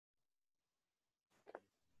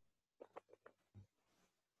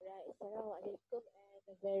Assalamualaikum and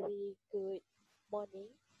a very good morning.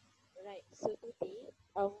 Right, so today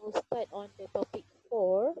I will start on the topic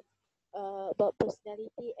 4 about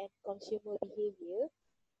personality and consumer behavior.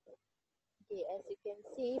 Okay, as you can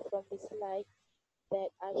see from the slide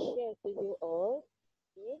that I share to you all,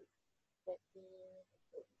 okay, let me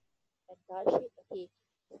attach it. Okay,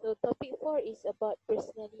 so topic 4 is about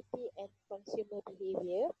personality and consumer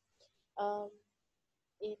behavior. Um,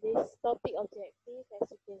 in this topic objective,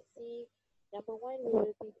 as you can see, number one, we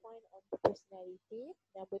will define on the personality.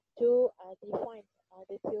 Number two, define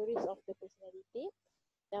the theories of the personality.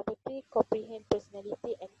 Number three, comprehend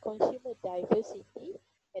personality and consumer diversity.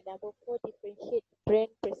 And number four, differentiate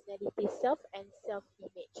brand personality, self and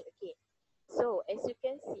self-image. Okay, so as you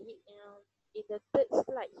can see in the third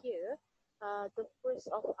slide here, the first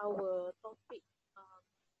of our topic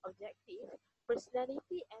objective,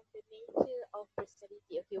 personality and the nature of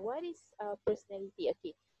personality. Okay, what is personality?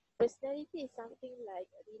 Okay, personality is something like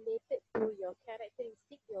related to your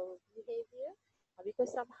characteristic, your behavior, because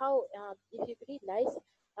somehow, if you realize,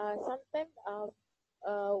 sometimes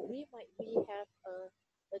we have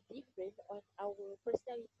a difference on our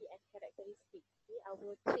personality and characteristic, okay,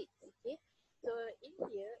 our traits. Okay, so in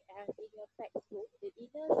here, as in your textbook, the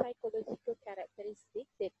inner psychological characteristic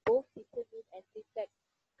that both determine and reflect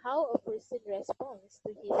how a person responds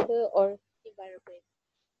to his her or environment.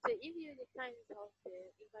 So if you're the kind of the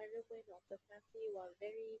environment of the family who are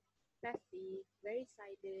very passive, very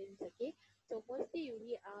silent, okay, so mostly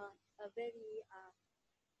we are a very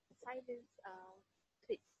silent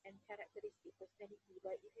traits and characteristic personality.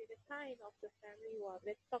 But if you're the kind of the family who are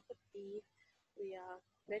very talkative, we are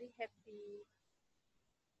very happy,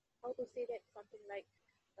 how to say that, something like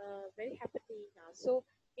very happening now. So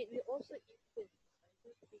it will also influence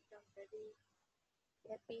you to become very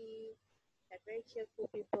happy and very cheerful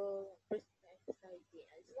people, person and personality.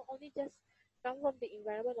 And it's not only just come from the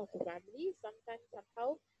environment of the family. Sometimes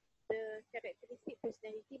somehow the characteristic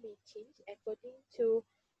personality may change according to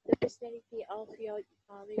the personality of your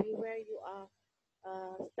maybe where you are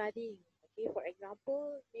studying. Okay, for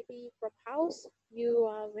example, maybe from house you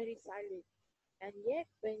are very silent, and yet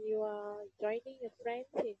when you are joining your friends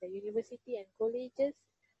in the university and colleges,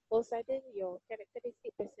 all of a sudden your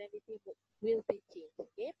characteristic personality will be changed.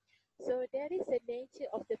 Okay, so there is a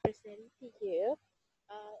nature of the personality here.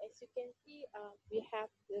 As you can see, we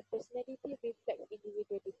have the personality reflects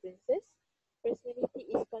individual differences.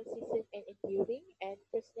 Personality is consistent and enduring, and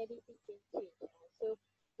personality can change. So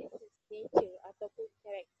this is nature ataupun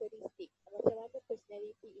karakteristik. Macam mana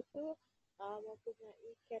personality itu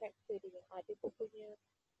mempunyai karakter dia. Dia punya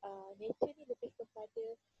nature ni lebih kepada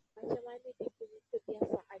macam mana dia punya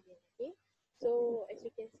kebiasaannya. Okay? So as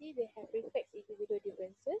you can see, they have reflects individual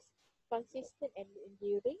differences, consistent and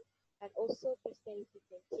enduring, and also personality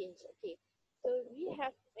can change. Okay, so we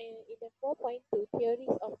have in the 4.2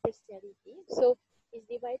 theories of personality. So it's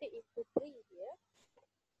divided into three here.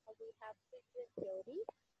 We have frequent theory.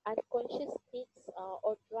 Unconscious needs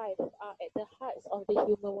or drive are at the hearts of the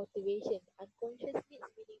human motivation. Unconscious needs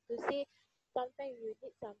meaning to say sometimes you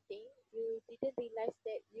need something, you didn't realize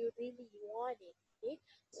that you really want it. Okay?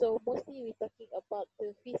 So mostly we're talking about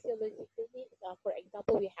the physiological needs. For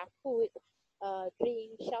example, we have food,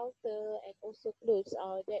 drink, shelter, and also clothes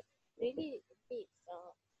that really needs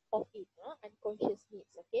of it, unconscious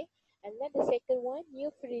needs. Okay, and then the second one, new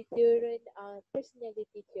Freudian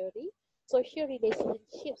personality theory. Social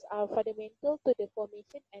relationships are fundamental to the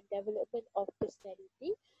formation and development of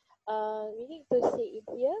personality. Meaning to say in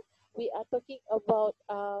here, we are talking about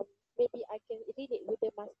maybe I can relate with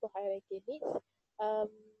the Maslow hierarchy needs, um,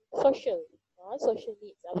 social, social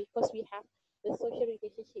needs, because we have the social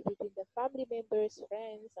relationship between the family members,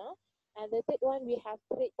 friends. And the third one, we have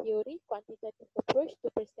trait theory, quantitative approach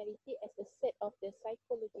to personality as a set of the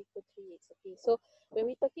psychological traits. Okay, so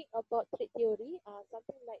when we're talking about trait theory,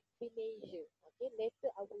 something like we measure. Okay,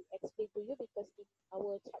 later I will explain to you because in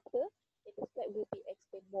our chapter, in the slide will be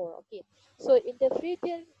explained more. Okay, so in the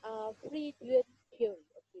Freudian theory,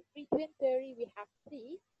 okay, Freudian theory we have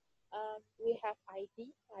three. We have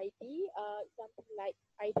ID, something like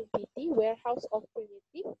identity, warehouse of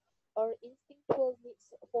primitive or instinctual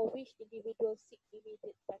needs for which individuals seek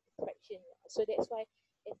immediate satisfaction. So that's why,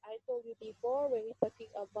 as I told you before, when we're talking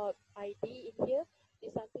about ID in here,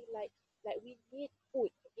 it's something like we need food.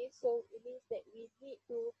 Okay, so it means that we need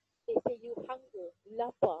to, let's say you hunger,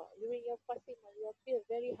 lapar during your fasting month, you feel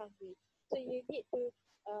very hungry. So you need to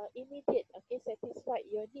immediate, okay, satisfy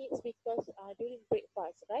your needs because during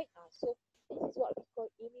breakfast, right? So this is what we call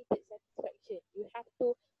immediate satisfaction. You have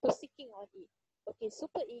to seeking on it. Okay,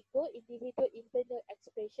 super ego, individual internal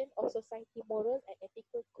expression of society moral and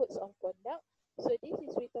ethical codes of conduct. So this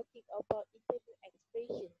is we're talking about internal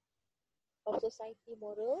expression of society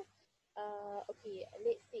moral. Okay,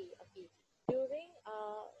 let's say, okay, during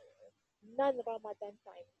non-Ramadan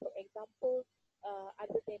time, for example,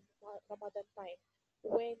 other than Ramadan time,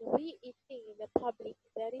 when we eating in the public,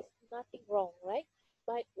 there is nothing wrong, right?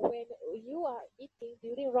 But when you are eating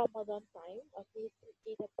during Ramadan time, okay,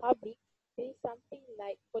 in the public, there is something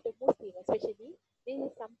like for the Muslim especially, this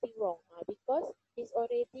is something wrong because it's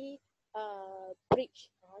already breach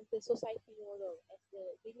the society moral as the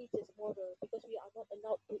religious moral because we are not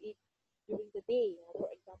allowed to eat during the day, for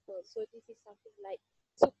example. So this is something like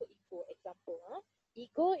super ego example.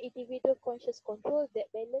 Ego, individual conscious control that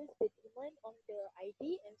balance the demand on the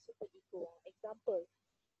ID and super ego. Example,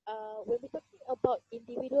 when we're talking about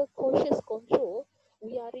individual conscious control,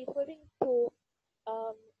 we are referring to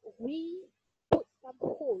um, we put some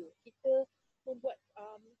hole. Kita membuat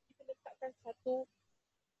kita letakkan satu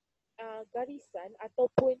garisan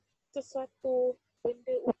ataupun sesuatu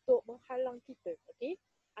benda untuk menghalang kita, okay?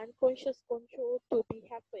 Unconscious control to be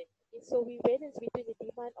happen. Okay? So we balance between the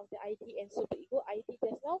demand of the ID and super ego. ID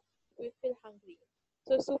just now, we feel hungry.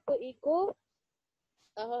 So super ego,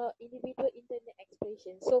 individual internal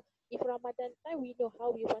expression. So if Ramadan time, we know how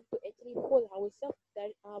we want to actually hold ourselves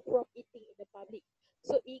from eating in the public.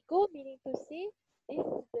 So ego meaning to say this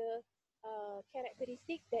is the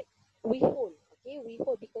characteristic that we hold. Okay, we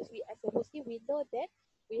hold because we as a Muslim we know that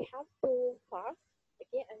we have to fast.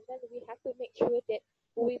 Okay, and then we have to make sure that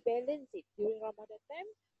we balance it during Ramadan time.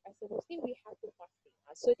 As a Muslim, we have to fasting.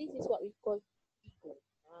 So this is what we call ego.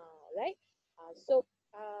 Right? So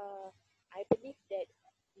I believe that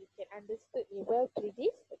you can understood me well through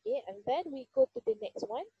this. Okay, and then we go to the next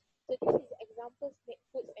one. So this is examples,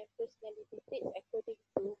 networks, and personality traits according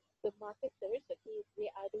to the marketers. Okay, they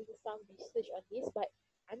are doing some research on this, but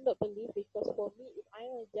I'm not believe because for me, if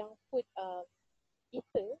I'm a junk food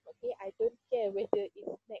eater, okay, I don't care whether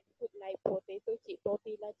it's snack food like potato chip,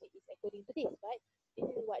 tortilla chip is according to this, right? This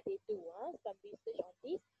is what they do, some research on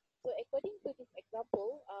this. So according to this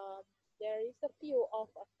example, there is a few of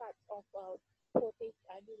types of potato,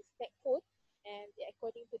 I mean snack food, and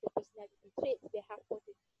according to the personality traits, they have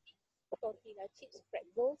potato chips, tortilla chips,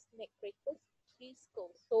 pretzels, snack crackers, cheese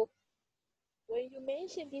skulls. So when you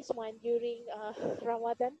mention this one during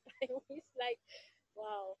Ramadan time, it's like,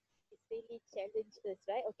 wow, it's really challenged us,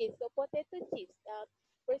 right? Okay, so potato chips.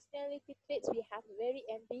 Personality traits, we have very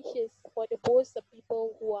ambitious for the most of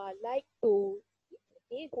people who are like to eat,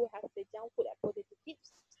 okay, who have the junk food like potato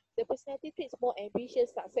chips. The personality traits more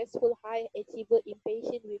ambitious, successful, high achiever,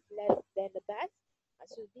 impatient with less than the best.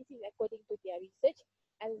 So this is according to their research.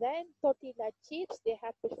 And then tortilla chips, they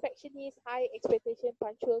have perfectionist, high expectation,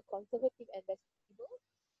 punctual, conservative, and flexible.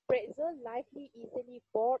 Pretzel, lively, easily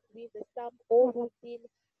bored with the some old routine,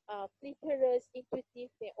 flippers,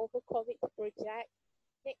 intuitive, they overcommit to project.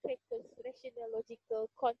 Netcrackers, rational, logical,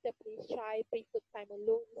 contemplate, shy, prefer time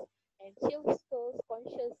alone, and chill skills,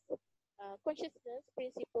 consciousness,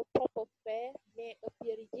 principle, proper, fair, may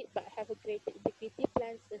appear rigid but have a greater integrity,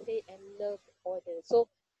 plans ahead, and love order. So,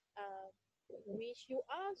 um, which you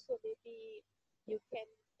are, so maybe you can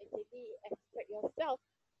actually extract yourself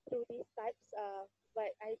through these types.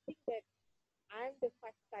 But I think that I'm the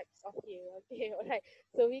five types of you. Okay, all right.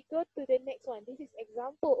 So we go to the next one. This is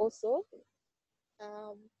example also.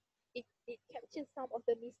 Um, it captures some of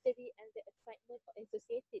the mystery and the excitement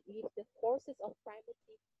associated with the forces of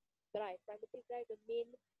primitive drive. Primitive drive, the main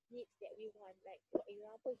needs that we want. Like for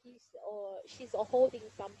example, he's or she's holding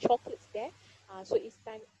some chocolates there. So it's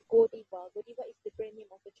time Godiva. Godiva is the brand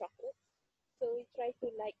name of the chocolate. So we try to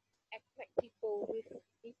like attract people with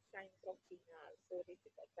these kinds of things. So this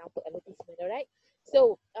is example advertisement, alright?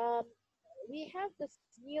 So we have the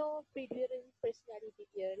neo-Friederian personality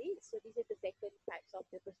theory. So this is the second types of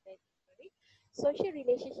the personality theory. Social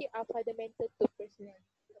relationships are fundamental to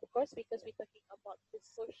personality, of course, because we're talking about the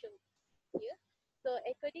social here. So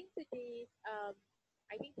according to this,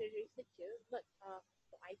 I think the researcher, not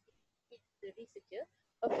I think it's the researcher,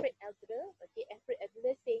 Alfred Adler. Okay, Alfred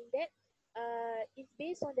Adler saying that it's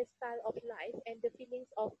based on the style of life and the feelings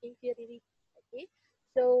of inferiority. Okay,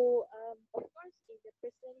 so of course in the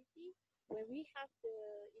personality, when we have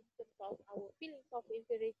the in terms of our feelings of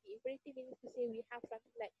inferiority, inferiority means to say we have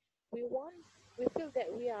something like we want, we feel that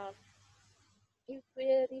we are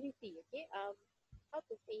inferiority. Okay, how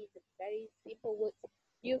to say it in very simple words?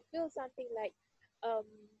 You feel something like um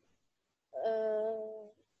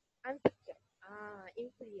unsecure,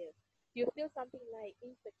 inferior. You feel something like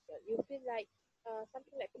insecure. You feel like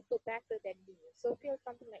something like people better than me. So feel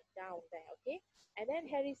something like down there, okay? And then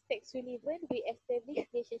Harris text Sullivan, we establish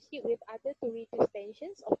relationship with others to reduce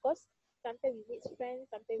tensions. Of course, sometimes we need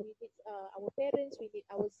friends, sometimes we need our parents, we need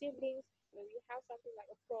our siblings. When we have something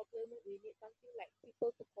like a problem, we need something like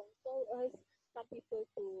people to console us, some people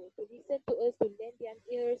to listen to us, to lend their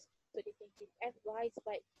ears so they can give advice.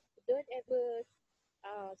 But don't ever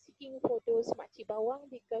seeking for those makcik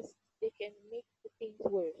bawang because they can make the things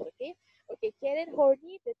worse, okay? Okay, Karen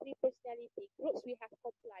Horny, the three personality groups, we have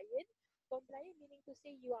compliant. Compliant meaning to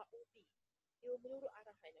say you are OB. You menurut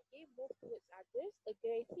arahan, okay? Move towards others.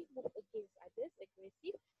 Aggressive, move against others.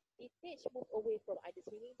 Aggressive. Detach, move away from others.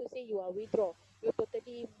 Meaning to say you are withdraw. You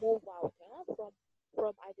totally move out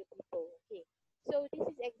from other people, okay? So this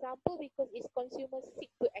is example because its consumers seek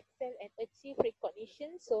to excel and achieve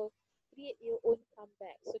recognition. So create your own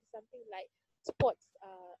comeback. So it's something like sports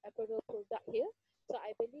apparel product here. So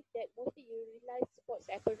I believe that mostly you realize sports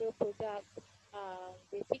apparel product,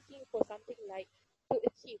 they're seeking for something like to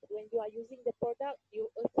achieve. When you are using the product, you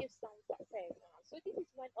achieve some success. So this is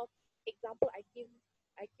one of example I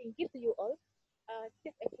can give to you all.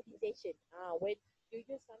 Self-actualization. When you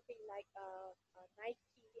use something like Nike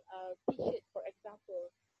t-shirt, for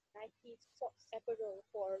example, Nike sports apparel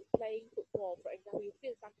for playing football, for example, you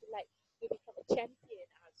feel something like you become a champion.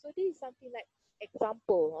 So this is something like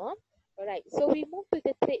example. Alright, so we move to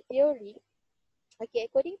the trait theory. Okay,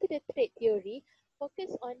 according to the trait theory,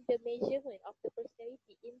 focus on the measurement of the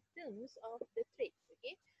personality in terms of the traits.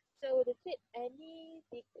 Okay, so the trait, any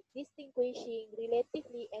distinguishing,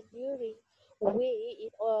 relatively enduring way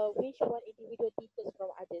in which one individual differs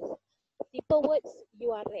from others. Simple words,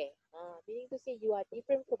 you are rare, meaning to say you are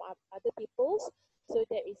different from other people's. So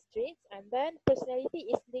there is traits, and then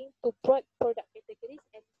personality is linked to broad product categories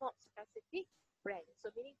and not specific brands.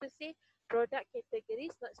 So meaning to say product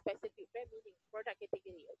categories, not specific brand, meaning product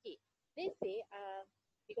category. Okay, let's say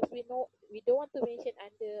because we know we don't want to mention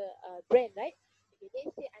under brand, right? Okay,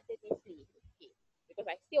 let's say under Nestle. Okay, because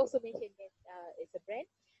I still also mentioned that it's a brand.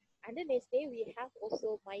 Under Nestle, we have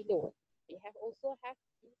also Milo. We have also have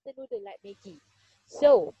instant noodle like Maggi.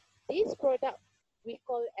 So this product we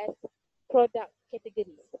call as product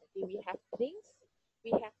categories. Okay, we have drinks,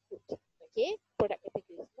 we have food. Okay, product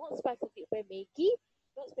categories, not specific brand Maggi,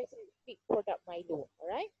 not specific product Milo.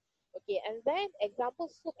 Alright. Okay, and then example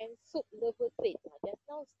soup and soup lover trade. Just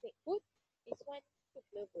now snake food, this one soup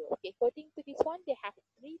lover. Okay, according to this one, they have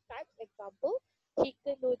three types. Example,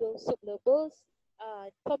 chicken noodle soup lovers,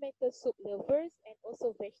 tomato soup lovers, and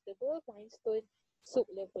also vegetable rhinestone soup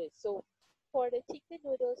lovers. So for the chicken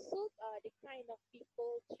noodle soup, the kind of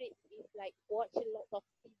people traits is like watch a lot of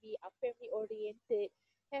TV, are family oriented,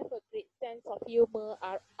 have a great sense of humor,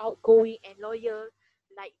 are outgoing and loyal,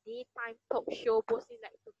 like daytime talk show, mostly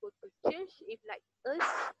like to go to church. If like us,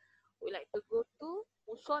 we like to go to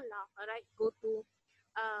musola, alright, go to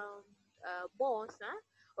um mosque, huh?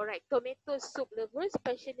 Alright, tomato soup lovers,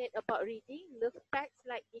 passionate about reading, love pets,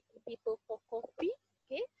 like meeting people for coffee,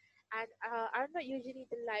 okay, and are not usually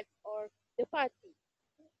the life or the party.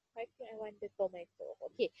 I think I want the tomato.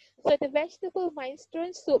 Okay, so the vegetable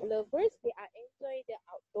minestrone soup lovers, they are enjoy the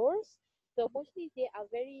outdoors. So mostly they are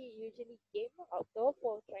very usually game outdoor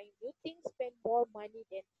for trying new things, spend more money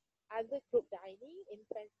than other group dining in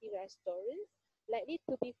fancy restaurants, likely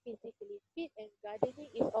to be physically fit, and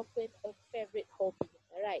gardening is often a favorite hobby.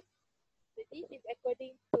 Alright. So this is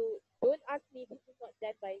according to, don't ask me, this is not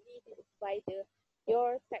done by me, this is by the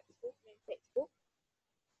your textbook, my textbook.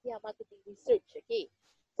 Yeah, marketing research. Okay,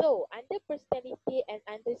 so under personality and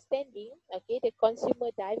understanding, okay, the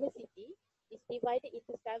consumer diversity is divided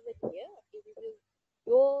into seven here. Okay, we will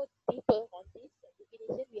go deeper on this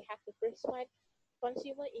definition. We have the first one,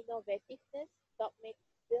 consumer innovativeness,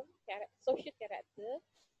 dogmatism, social character,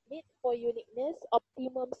 need for uniqueness,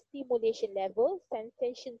 optimum stimulation level,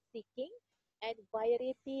 sensation seeking, and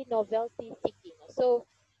variety novelty seeking. So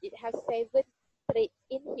it has seven traits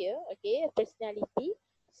in here. Okay, personality.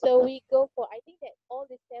 So we go for, I think that all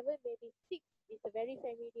the seven, maybe six is a very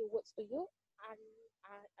familiar words to you. And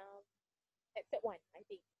uh, um, except one, I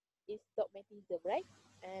think, is dogmatism, right?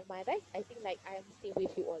 Am I right? I think like I am still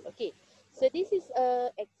with you all. Okay. So this is a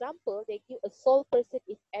example. They give a soul person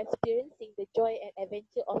is experiencing the joy and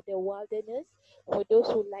adventure of the wilderness. For those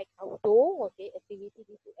who like outdoor, okay, activity.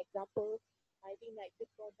 This is example. I think like the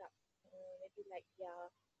product, maybe like yeah,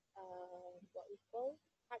 what we call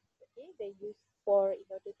huts. Okay, they use for in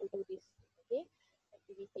order to do this. Okay,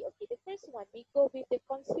 activity. Okay, the first one we go with the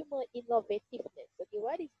consumer innovativeness. Okay,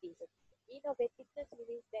 what is this? Innovativeness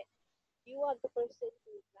means that you are the person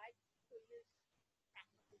who likes to use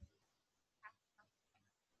technology, have something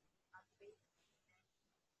amazing.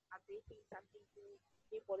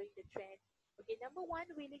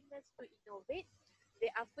 willingness to innovate. They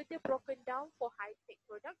are further broken down for high-tech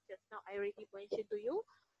products. Just now, I already mentioned to you.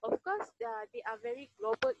 Of course, they are very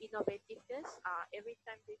global innovativeness. Every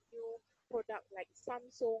time the new product like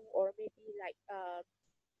Samsung or maybe like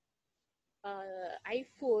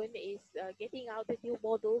iPhone is getting out the new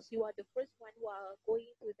models, you are the first one who are going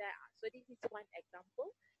to that. So this is one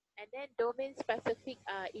example. And then domain-specific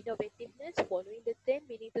innovativeness, following the trend,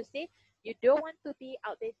 meaning to say you don't want to be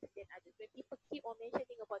outdated than others. When people keep on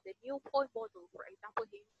mentioning about the new phone model, for example,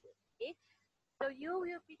 handphone, okay, so you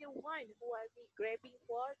will be the one who will be grabbing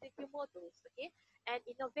for the new models, okay? And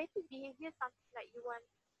innovative behavior, something like you want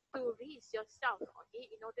to risk yourself, okay,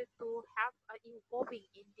 in order to have involving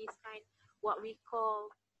in this kind, what we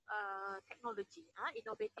call technology,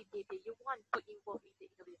 innovative behavior. You want to involve in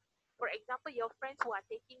the innovation. For example, your friends who are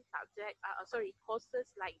taking courses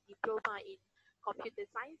like diploma in computer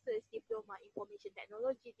sciences, diploma information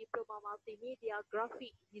technology, diploma multimedia,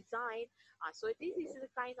 graphic design, so this is the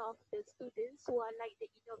kind of the students who are like the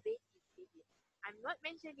innovative behavior. I'm not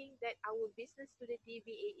mentioning that our business student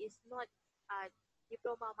DBA is not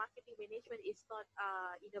diploma marketing management is not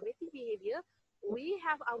innovative behavior. We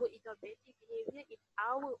have our innovative behavior in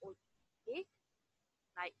our own. Okay,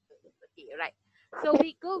 like okay, right. So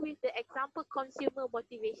we go with the example consumer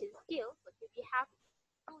motivation skills. Okay, we have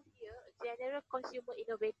two here: general consumer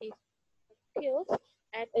innovative skills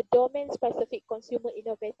and a domain-specific consumer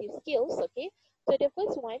innovative skills. Okay, so the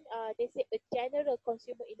first one, they say a general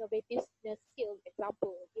consumer innovativeness skill.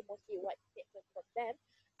 Example, okay, mostly what statement from them.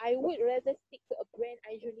 I would rather stick to a brand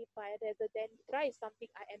I usually buy rather than try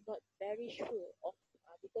something I am not very sure of.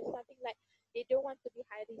 Because something like they don't want to be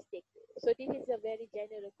high risk taker. So this is a very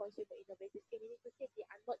general consumer innovative skill. Meaning to say they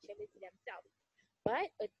are not challenging themselves.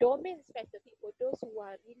 But a domain specific for those who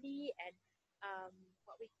are really and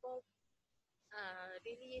what we call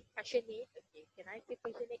really passionate. Okay, can I say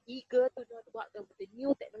passionate? Eager to know about the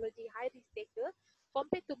new technology, high risk taker.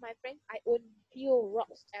 Compared to my friends, I own few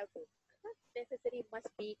rocks albums. Not necessarily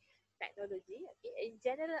must be technology. Okay, in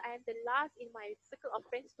general, I am the last in my circle of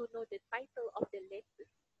friends to know the title of the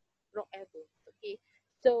latest rock album. Okay,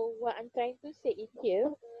 so what I'm trying to say in here,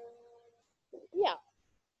 yeah,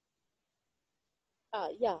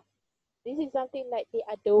 yeah, this is something like they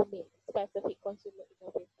are domain specific consumer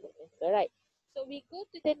innovativeness. All right. So we go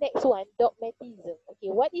to the next one, dogmatism.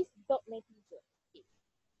 Okay, what is dogmatism? Okay,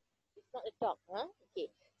 it's not a dog, huh?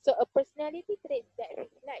 Okay. So a personality trait that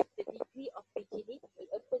reflects the degree of rigidity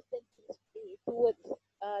a person displays towards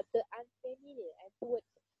the unfamiliar and towards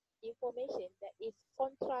information that is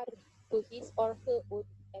contrary to his or her own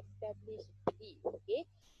established belief. Okay.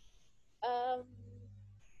 Um,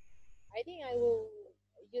 I think I will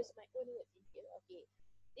use my own words in here. Okay.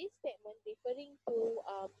 This statement referring to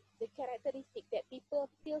the characteristic that people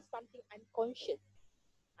feel something unconscious.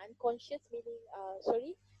 Unconscious meaning,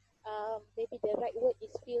 maybe the right word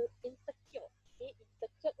is feel insecure. Okay,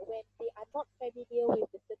 insecure when they are not familiar with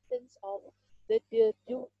the substance of the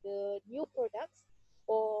new products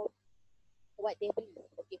or what they believe.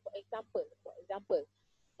 Okay, for example,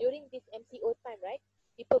 during this MCO time, right?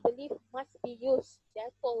 People believe must be used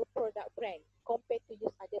Dettol product brand compared to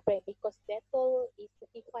use other brand because Dettol is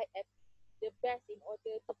certified as the best in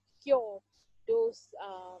order to cure those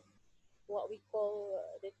what we call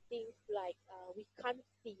the things like we can't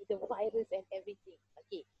see the virus and everything.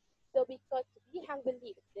 Okay, so because we have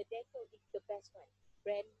believed the Dettol is the best one,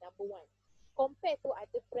 brand number one, compared to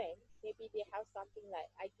other brand, maybe they have something like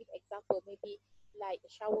I give example, maybe like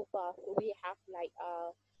shower bath, we have like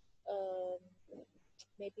um,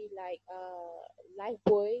 maybe like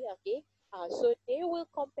Lifebuoy, okay. So they will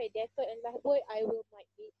compare Dettol and Lifebuoy. I will might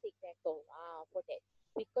be take Dettol for that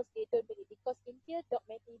because they don't believe because in here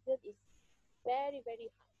dogmatism is very very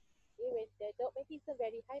high. Okay, when the dogmatism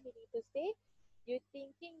very high, meaning to say you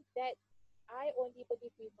thinking that I only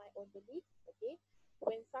believe with my own belief. Okay,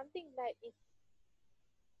 when something like is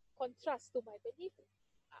contrast to my belief,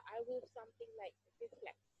 I will something like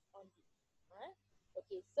reflect on this. Huh?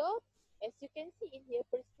 Okay, so as you can see in here,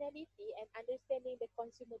 personality and understanding the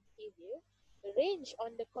consumer behavior range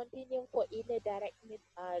on the continuum for directedness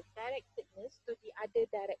to the other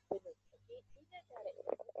directedness. Okay, inner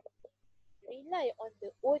directedness rely on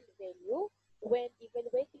the own value when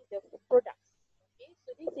evaluating the products. Okay,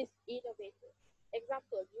 so this is innovative.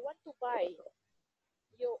 Example, you want to buy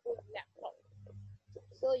your own laptop.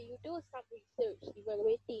 So you do some research,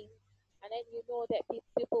 evaluating, and then you know that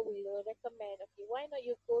people will recommend. Okay, why not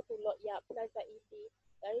you go to Plaza Indie?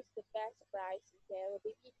 That is the best price there.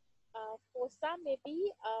 Maybe for some,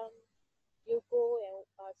 maybe you go and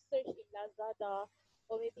search in Lazada,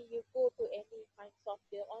 or maybe you go to any kinds of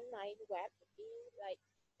the online web, okay, like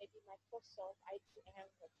Microsoft, IBM,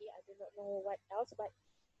 okay, I do not know what else, but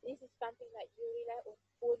this is something like you rely on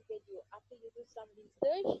own value. After you do some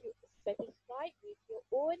research, you satisfied with your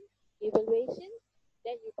own evaluation,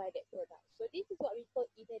 then you buy that product. So this is what we call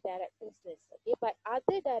inner directedness. Okay, but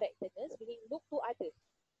other directedness meaning look to others.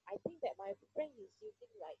 I think that my friend is using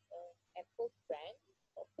like Apple brand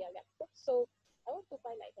of their laptop, so I want to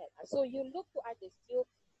buy like that. So you look to others.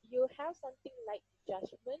 You have something like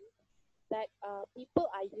judgment that people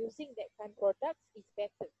are using that kind of products is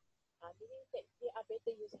better. Meaning that they are better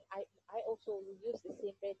using. I also will use the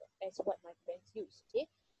same brand as what my friends use. Okay,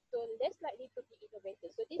 so less likely to be innovative.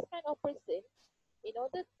 So this kind of person, in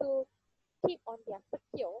order to keep on their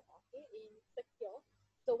secure, okay, in secure.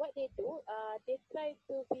 So what they do, they try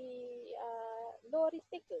to be low risk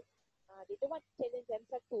takers. They don't want to challenge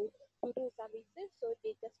themselves to do some research, so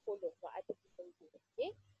they just follow what other people do. Okay,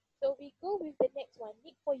 so we go with the next one,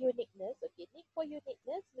 need for uniqueness. Okay, need for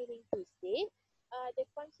uniqueness meaning to say, the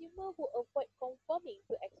consumer who avoid conforming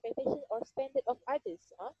to expectation or standard of others.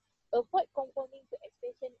 Avoid conforming to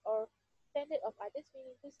expectation or standard of others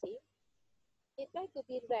meaning to say they try to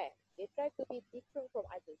be rare. They try to be different from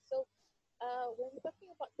others. So when we're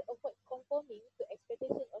talking about the avoid conforming to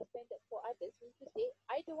expectation or standard for others, means to say,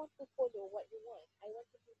 I don't want to follow what you want. I want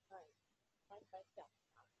to be mine, myself.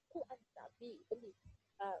 Aku anta, believe,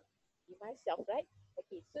 be myself, right?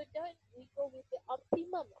 Okay, so then we go with the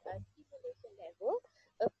optimum stimulation level,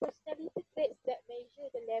 a personality traits that measure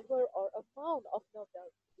the level or amount of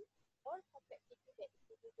novelty or complexity that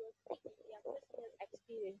individuals seek in their personal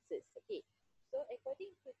experiences. Okay, so according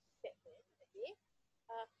to this statement, okay,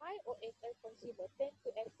 high OSL consumer tend to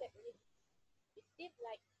accept risk. It seems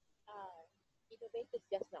like innovators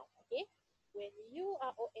just now. Okay, when you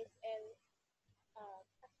are OSL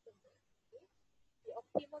customer, okay, the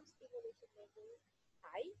optimum stimulation level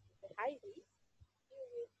high, the high risk, you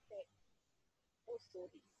will take also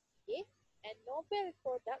risk. Okay, and novel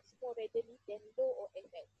products more readily than low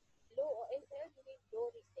OSL. Low OSL meaning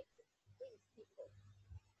low risk taker. Okay, it's simple.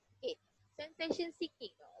 Okay, sensation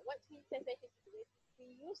seeking. What means sensation seeking?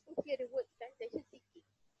 We used to hear the word sensation seeking.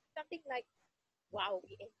 Something like, wow,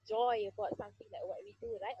 we enjoy about something like what we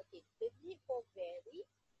do, right? Okay, the need for very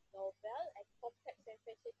novel and complex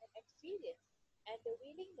sensation and experience, and the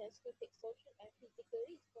willingness to take social and physical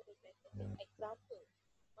risks for the sensation. Example,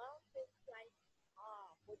 mountain climbing.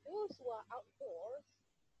 For those who are outdoors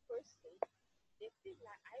person, they feel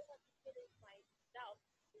like I want to challenge myself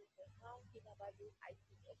to the Mount Kinabalu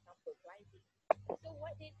hiking, example, climbing. So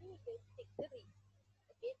what they do, they take the risk.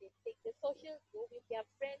 Okay, they take the social, go with their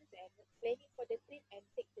friends and planning for the trip and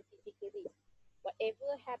take the physical risk.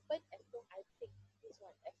 Whatever happens, as long as I take this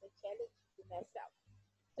one as a challenge to myself.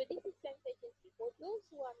 So this is sensation seeking. For those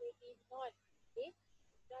who are maybe not, okay,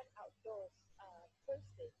 non-outdoors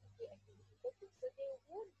person, okay, activity person, so they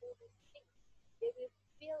won't do these things. They will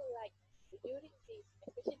feel like during this,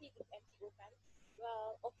 especially this MCO time,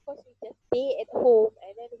 well, of course we just stay at home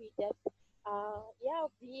and then we just yeah,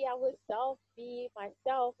 be ourselves, be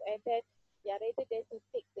myself, and then yeah, rather than to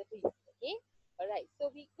take the risk. Okay, all right.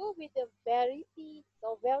 So we go with the variety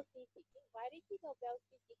novelty seeking. Variety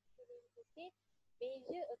novelty seeking means to say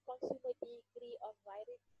measure a consumer degree of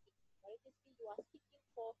variety. Variety you are seeking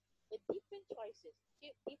for the different choices,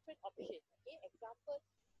 different options. Okay, example,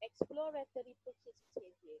 exploratory purchase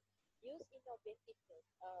behavior. Use innovativeness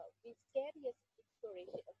with various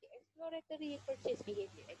exploration. Okay, exploratory purchase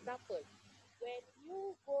behavior. Example, when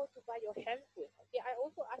you go to buy your handphone, okay, I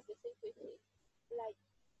also ask the same question. Like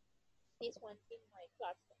this one in my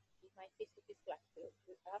class, in my face-to-face class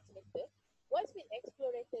last semester, what's been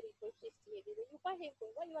exploratory purchase behavior? When you buy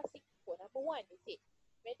handphone, what you are seeking for? Number one, is it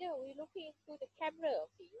whether we're looking into the camera?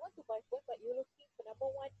 Okay, you want to buy phone, but you're looking for number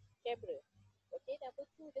one, camera. Okay, number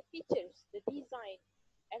two, the features, the design,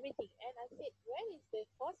 everything. And I said, where is the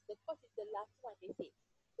cost? The cost is the last one, they say.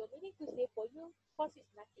 So meaning to say for you, cost is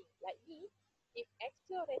nothing. Like me, if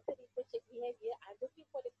exploratory purchase behavior, I'm looking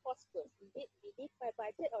for the cost first. Is it within my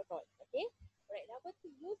budget or not? Okay. Right. Number two,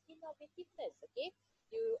 use innovativeness. Okay.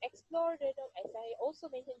 You explore the, as I also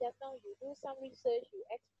mentioned just now, you do some research, you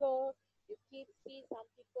explore, you keep see some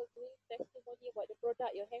people doing testimony about the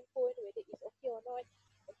product, your handphone, whether it's okay or not.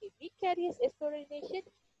 Okay. Vicarious exploration,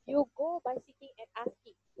 you go by seeking and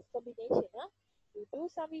asking. This combination, huh? You do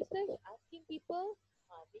some research, asking people.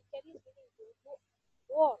 Vicarious meaning you do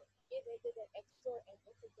more, okay, rather than explore and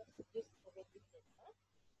also just use innovativeness.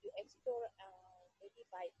 You explore maybe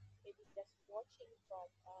by maybe just watching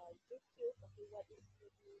from YouTube, okay, what is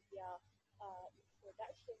maybe their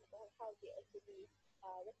introduction or how they actually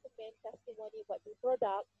recommend testimony about the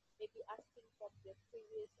product. maybe asking from the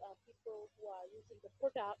previous people who are using the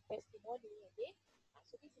product testimony. Okay,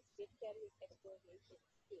 so this is vicarious exploration.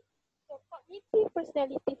 Okay. So cognitive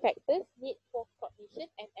personality factors need for cognition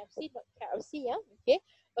and FC, not KFC, yeah. Okay,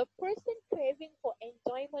 a person craving for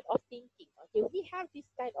enjoyment of thinking. Okay, we have this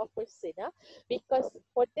kind of person, because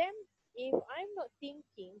for them, if I'm not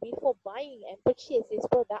thinking before buying and purchase this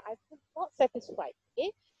product, I'm not satisfied.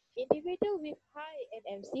 Okay, individual with high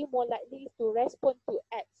NMC more likely to respond to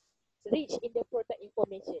ads rich in the product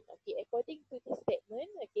information. Okay, according to this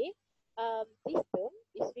statement, okay, this term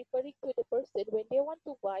is referring to the person when they want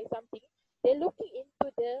to buy something, they're looking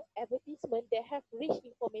into the advertisement that have rich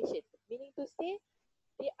information, meaning to say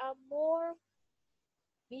they are more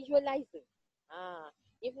visualizer.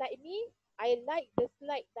 If like me, I like the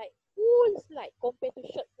slide like full slide compared to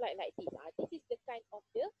short slide like this. This is the kind of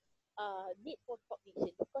the need for cognition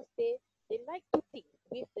because they like to think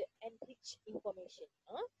with the enriched information.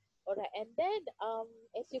 Alright, and then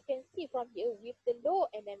as you can see from here, with the low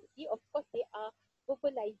NMC, of course they are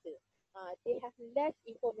verbalizer. They have less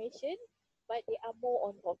information, but they are more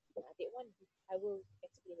on copy. That one I will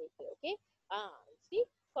explain later. Okay. See,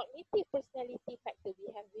 cognitive personality factor,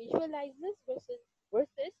 we have visualizers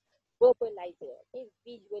versus verbalizer. Okay,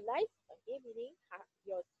 visualize, okay, meaning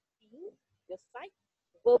your seeing, your sight.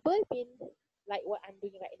 Verbal mean like what I'm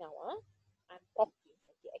doing right now. I'm talking,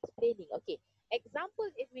 okay, explaining. Okay, example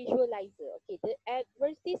is visualizer. Okay, the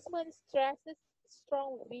advertisement stresses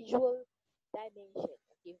strong visual dimension.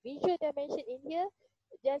 Okay, visual dimension in here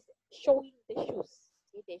just showing the shoes.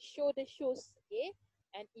 Okay, they show the shoes. Okay,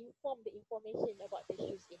 and inform the information about the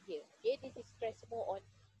shoes in here. Okay, this is stress more on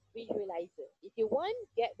visualizer. If you want,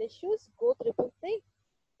 get the shoes, go to the boutique,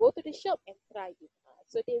 go to the shop and try it.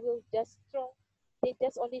 So they will just they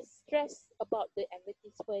just only stress about the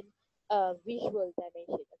advertisement visual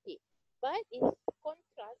dimension. Okay, but it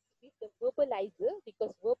contrasts with the verbalizer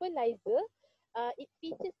because verbalizer it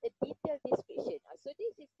features a detailed description. So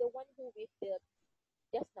this is the one who with the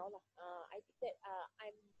just now lah. I think that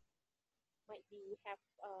I'm might be have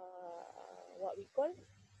what we call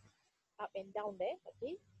up and down there.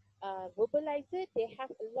 Okay, verbalizer they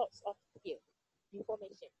have lots of here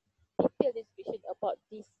information, detailed description about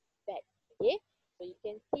this bag. Okay, so you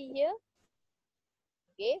can see here.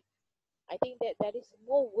 Okay, I think that there is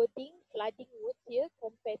more wording, flooding word here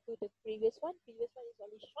compared to the previous one. Previous one is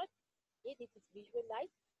only short. Okay, this is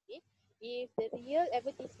visualized. Okay, if the real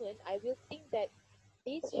advertisement, I will think that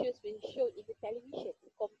these shows will show in the television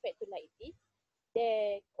compared to like this.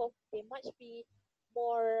 They much be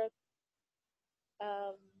more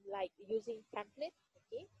like using template,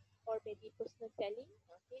 okay, or maybe personal selling.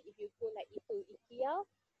 Okay, if you go like into IKEA,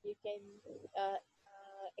 you can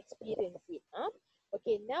experience it.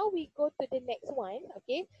 Okay, now we go to the next one.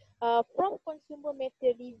 Okay, from consumer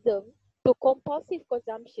materialism to compulsive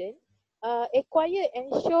consumption, acquire and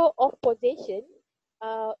show of possession.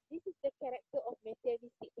 This is the character of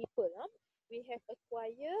materialistic people. We have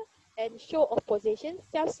acquire and show of possession,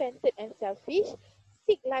 self-centered and selfish,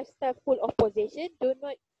 seek lifestyle full of possession, do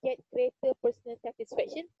not get greater personal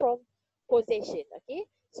satisfaction from possession. Okay,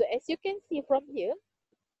 so as you can see from here,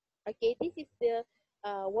 okay, this is the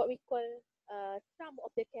what we call some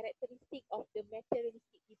of the characteristic of the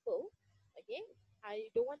materialistic people. Okay,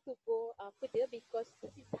 I don't want to go further because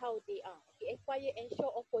this is how they are. Okay, acquire and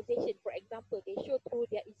show of possession. For example, they show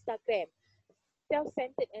through their Instagram,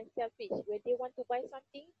 self-centered and selfish. When they want to buy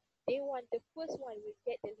something, they want the first one will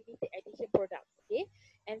get the limited edition products. Okay,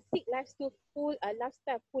 and seek lifestyle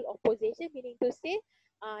full of possession, meaning to say,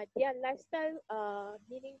 their lifestyle,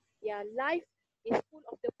 meaning their life is full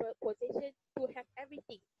of the possession to have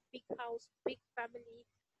everything, big house, big family,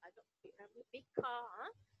 not big family, big car,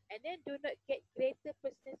 and then do not get greater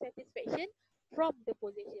personal satisfaction from the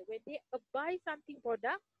possession. When they buy something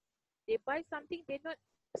product, they buy something, they're not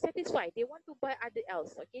satisfied. They want to buy other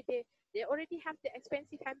else. Okay, they already have the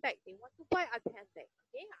expensive handbag. They want to buy other handbag.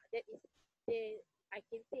 Okay, that is I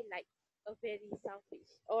can say like a very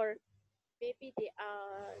selfish, or maybe they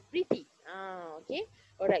are greedy. Okay,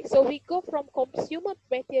 all right. So we go from consumer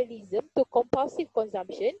materialism to compulsive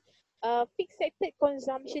consumption. Fixated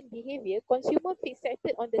consumption behavior. Consumer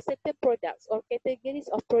fixated on the certain products or categories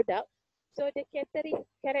of product. So the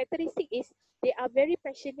characteristic is they are very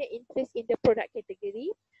passionate interest in the product category.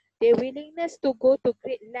 Their willingness to go to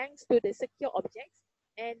great lengths to the secure objects,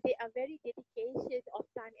 and they are very dedication of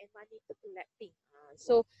time and money to collecting.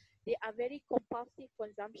 So they are very compulsive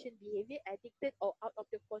consumption behavior, addicted or out of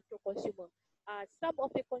the control consumer. Some of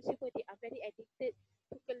the consumer, they are very addicted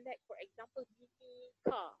to collect, for example, mini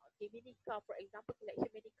car. Okay, mini car, for example, collection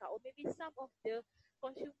mini car. Or maybe some of the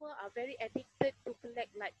consumer are very addicted to collect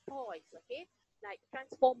collect like toys, okay, like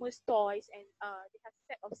Transformers toys, and they have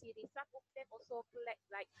set of series. Some of them also collect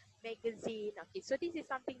like magazine. Okay, so this is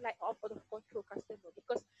something like out of control customer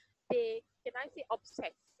because they, can I say,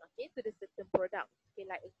 obsessed, okay, to the certain product. Okay,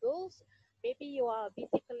 like girls, maybe you are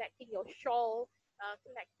busy collecting your shawl,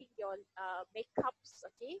 collecting your makeups,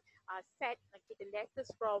 okay, set, okay, the letters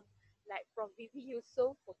from like from Vivi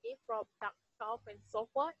Yusuf, okay, from Dark South and so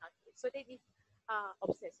on. Okay, so that is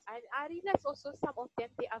obsessed. And I realize also some of them,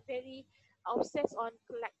 they are very obsessed on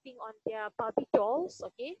collecting on their Barbie dolls,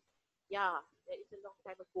 okay. Yeah, that is a long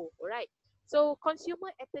time ago. All right. So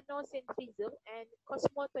consumer ethnocentrism and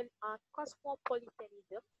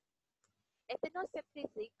cosmopolitanism.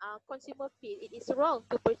 Ethnocentrism, consumer feel it is wrong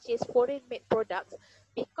to purchase foreign-made products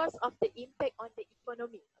because of the impact on the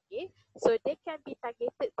economy. Okay, so they can be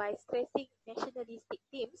targeted by stressing nationalistic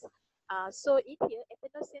themes. So in here,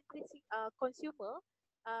 ethnocentristic consumer,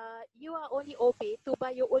 you are only obey to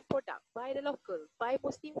buy your own product, buy the local, buy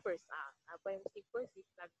Muslim first. Buy Muslim first is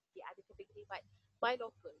like the other category, but buy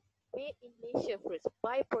local, made in Malaysia first,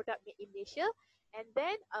 buy product made in Malaysia. And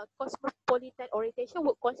then cosmopolitan orientation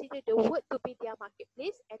would consider the word to be their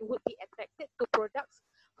marketplace and would be attracted to products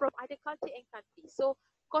from other culture and countries. So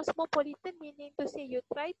cosmopolitan meaning to say you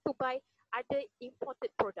try to buy other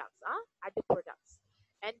imported products, other products.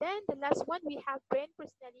 And then the last one, we have brand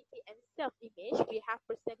personality and self-image. We have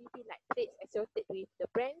personality like traits associated with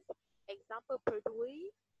the brands. Example,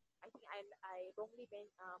 Purdue. I think I wrongly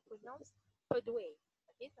pronounced Purdue.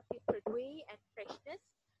 Okay, something Purdue and freshness.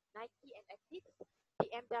 Nike and Adidas.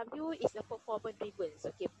 BMW is a performance driven.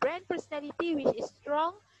 Okay, brand personality which is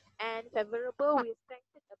strong and favorable will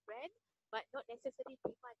strengthen a brand, but not necessarily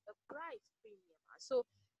demand a price premium. So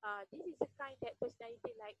this is a kind that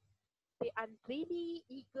personality like they are really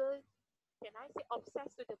eager, can I say,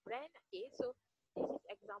 obsessed with the brand. Okay, so this is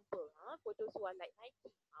example for those who are like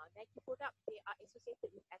Nike. Nike product, they are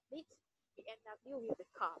associated with athletes, BMW with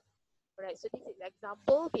the car. Alright, so this is an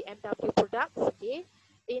example, BMW products. Okay,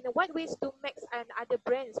 in what ways do Max and other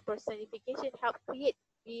brands personification help create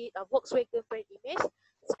the Volkswagen brand image?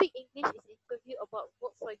 Speak English is interview about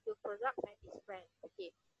Volkswagen products and its brand.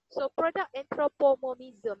 Okay, so product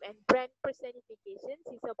anthropomorphism and brand personifications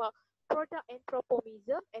is about product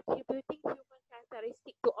anthropomorphism, attributing human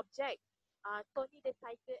characteristic to object. Tony the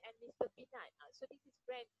Tiger and Mr. Peanut. So this is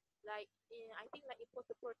brand like I think like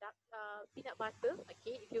imported product, peanut butter.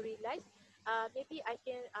 Okay, if you realize, maybe I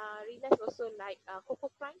can realize also like Cocoa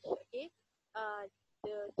Crunch. Okay,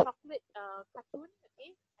 the chocolate cartoon. Okay,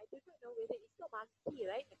 I do not know whether it's not monkey,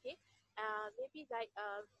 right? Okay, maybe like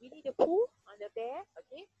Winnie the Pooh on the bear.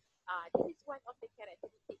 Okay, this is one of the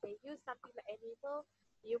characteristics. They use something like animal,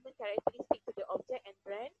 human characteristic to the object and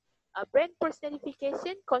brand. Brand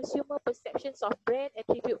personification, consumer perceptions of brand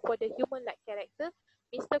attribute for the human-like character.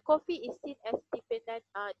 Mr. Coffee is seen as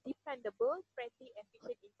dependable, friendly,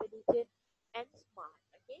 efficient, intelligent, and smart.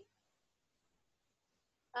 Okay.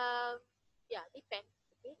 Um. Yeah, depends.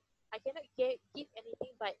 Okay. I cannot give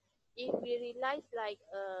anything, but if we realize like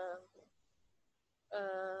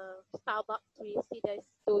Starbucks, we see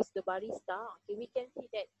those the barista. Okay, we can see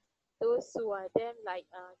that those who are them like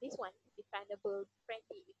this one, dependable,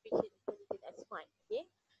 friendly, efficient, intelligent, and smart. Okay,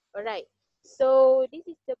 all right. So this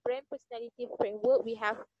is the brand personality framework. We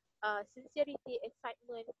have sincerity,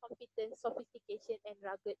 excitement, competence, sophistication, and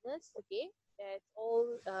ruggedness. Okay, that's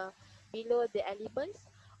all below the elements.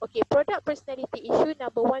 Okay, product personality issue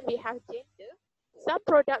number one, we have gender. Some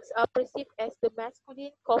products are perceived as the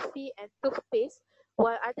masculine, coffee and toothpaste,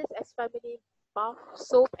 while others as feminine, bath,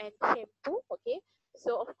 soap, and shampoo. Okay,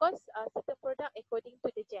 so of course, certain product according to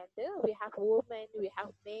the gender, we have women, we have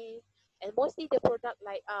men, and mostly the product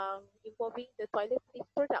like involving the toiletries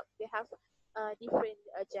product, they have different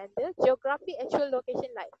gender. Geography, actual location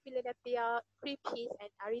like Philadelphia, cream cheese, and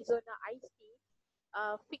Arizona iced tea.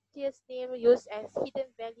 Fictitious name used as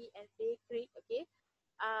Hidden Valley and Bay Creek. Okay.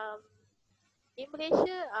 Um, in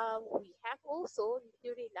Malaysia, we have also, if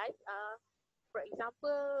you realize, for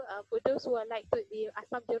example, for those who are like to the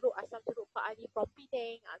Asam Jeruk Pak Ali from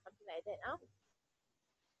Penang, something like that.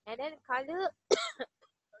 And then color,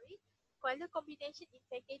 sorry, color combination in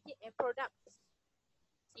packaging and products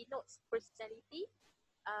denotes personality.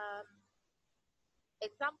 Um,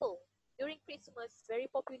 Example, during Christmas, very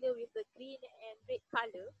popular with the green and red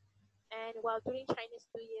color. And while during Chinese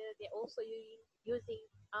New Year, they're also using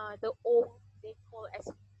the ong, they call as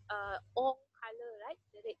ong color, right?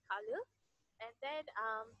 The red color. And then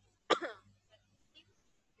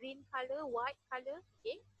green color, white color.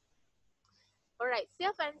 Okay. Alright,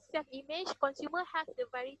 self and self-image. Consumer has the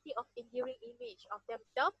variety of enduring image of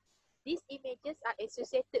themselves. These images are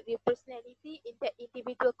associated with personality in that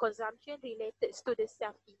individual consumption related to the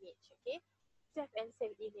self-image. Okay, self and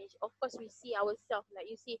self-image. Of course, we see ourselves like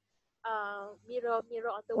you see, mirror, mirror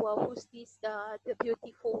on the wall. Who's this? The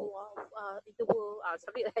beautiful in the world,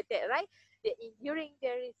 something like that, right? The enduring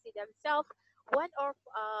there is themselves. One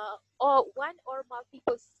or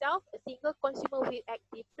multiple self. A single consumer will act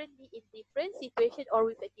differently in different situations or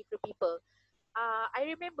with a different people. I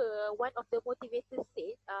remember one of the motivators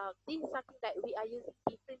said, this is something that we are using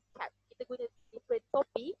different cap. Kita guna different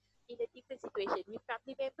topic in a different situation. With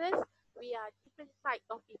family members, we are different side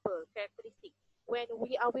of people, characteristic. When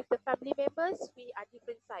we are with the family members, we are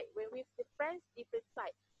different side. When with the friends, different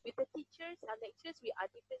side. With the teachers and lecturers, we are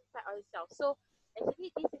different side ourselves. So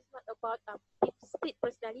actually, this is not about split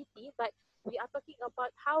personality, but we are talking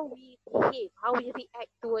about how we behave, how we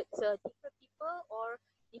react towards different people or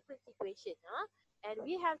different situation. And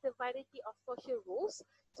we have the variety of social rules.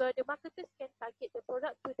 So the marketers can target the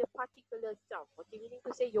product to the particular self. Okay, meaning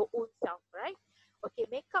to say your own self, right? Okay,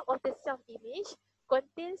 makeup of the self-image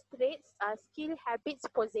contains traits, skill, habits,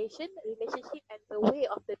 possession, relationship, and the way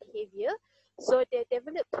of the behavior. So they're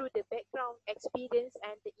developed through the background, experience,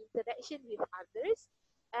 and the interaction with others.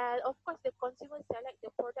 And of course, the consumer select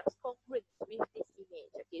the products congruent with this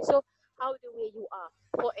image. Okay, so how the way you are.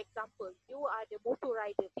 For example, you are the motor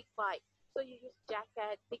rider, big bike. So you use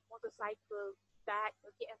jacket, big motorcycle, bag,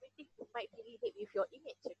 okay, everything might be related with your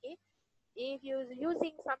image, okay? If you're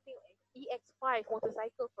using something like EX5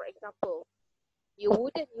 motorcycle, for example, you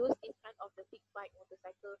wouldn't use this kind of the big bike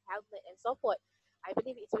motorcycle helmet and so forth. I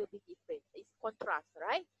believe it will be different. It's contrast,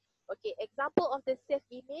 right? Okay, example of the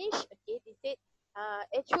self-image. Okay, they said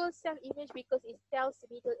actual self-image because it tells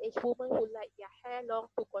middle-aged women who like their hair long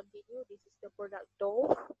to continue. This is the product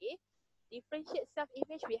Dove. Okay, differentiate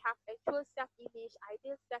self-image. We have actual self-image,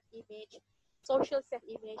 ideal self-image, social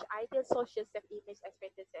self-image, ideal social self-image,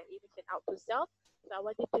 expected self-image, and out to self. So I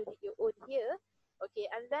want you to read your own here. Okay,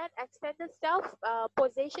 and then extended self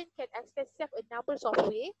possession can extend self in numbers of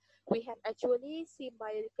ways. We have actually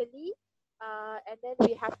symbolically, and then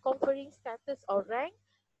we have conferring status or rank,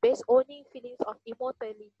 based owning feelings of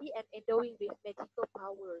immortality and endowing with magical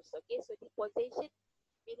powers. Okay, so the possession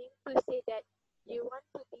meaning to say that you want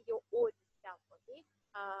to be your own self. Okay,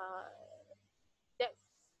 that's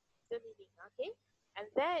the meaning. Okay, and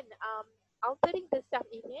then altering the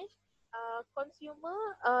self-image. Consumer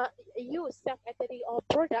use self-entity or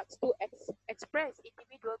products to express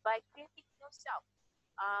individual by creating new self,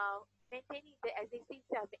 maintaining the existing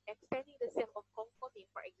self, extending the self of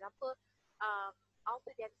conforming. For example,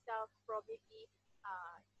 alter themselves from maybe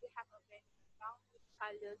you have a very brown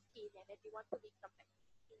color skin and then you want to become like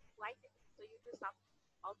white, so you do some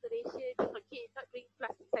alteration. Okay, not doing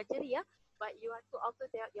plastic surgery, yeah, but you want to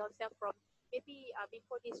alter yourself from maybe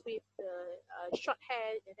before this with the short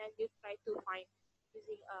hair, and then you try to find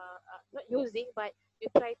using not using, but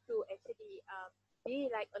you try to actually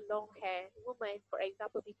be like a long hair woman, for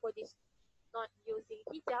example, before this not using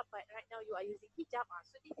hijab, but right now you are using hijab.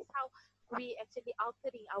 So this is how we actually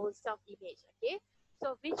altering our self-image. Okay.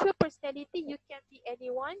 So visual personality, you can be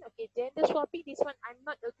anyone. Okay, gender swapping, this one I'm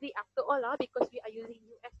not agree after all, because we are using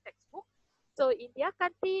US textbook. So in their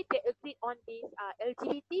country, they agreed on this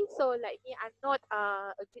LGBT. So like me, I'm not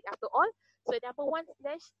agreed after all. So number one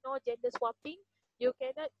slash no gender swapping. You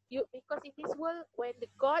cannot you because in this world when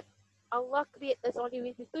the God Allah create us only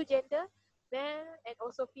with the two gender, male and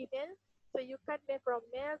also female. So you can't be from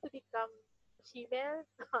male to become female.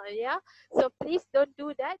 Yeah. So please don't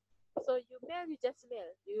do that. So you male, you just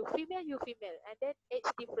male. You female. And then age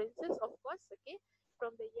differences, of course, okay.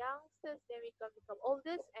 From the youngsters, then we can become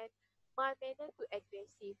oldest and mild manner to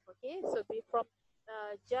aggressive. Okay. So be from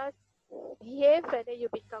just behave and then you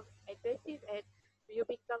become aggressive and you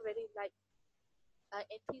become very like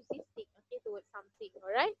enthusiastic, okay, towards something.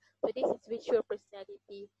 All right. So this is visual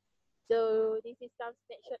personality. So this is some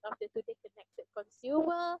snapshot of the today connected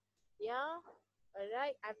consumer. Yeah. All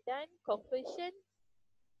right. I'm done. Conclusion.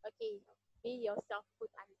 Okay. Be yourself, put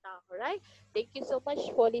anta. All right. Thank you so much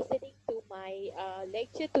for listening to my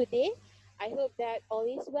lecture today. I hope that all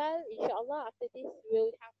is well. Inshallah, after this,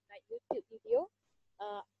 we'll have like YouTube video.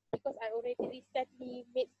 Uh, because I already recently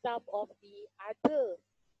made some of the other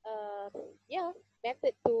yeah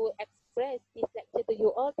method to express this lecture to you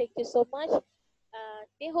all. Thank you so much.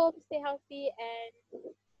 Stay home, stay healthy, and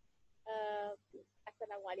uh,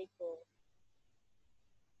 assalamualaikum.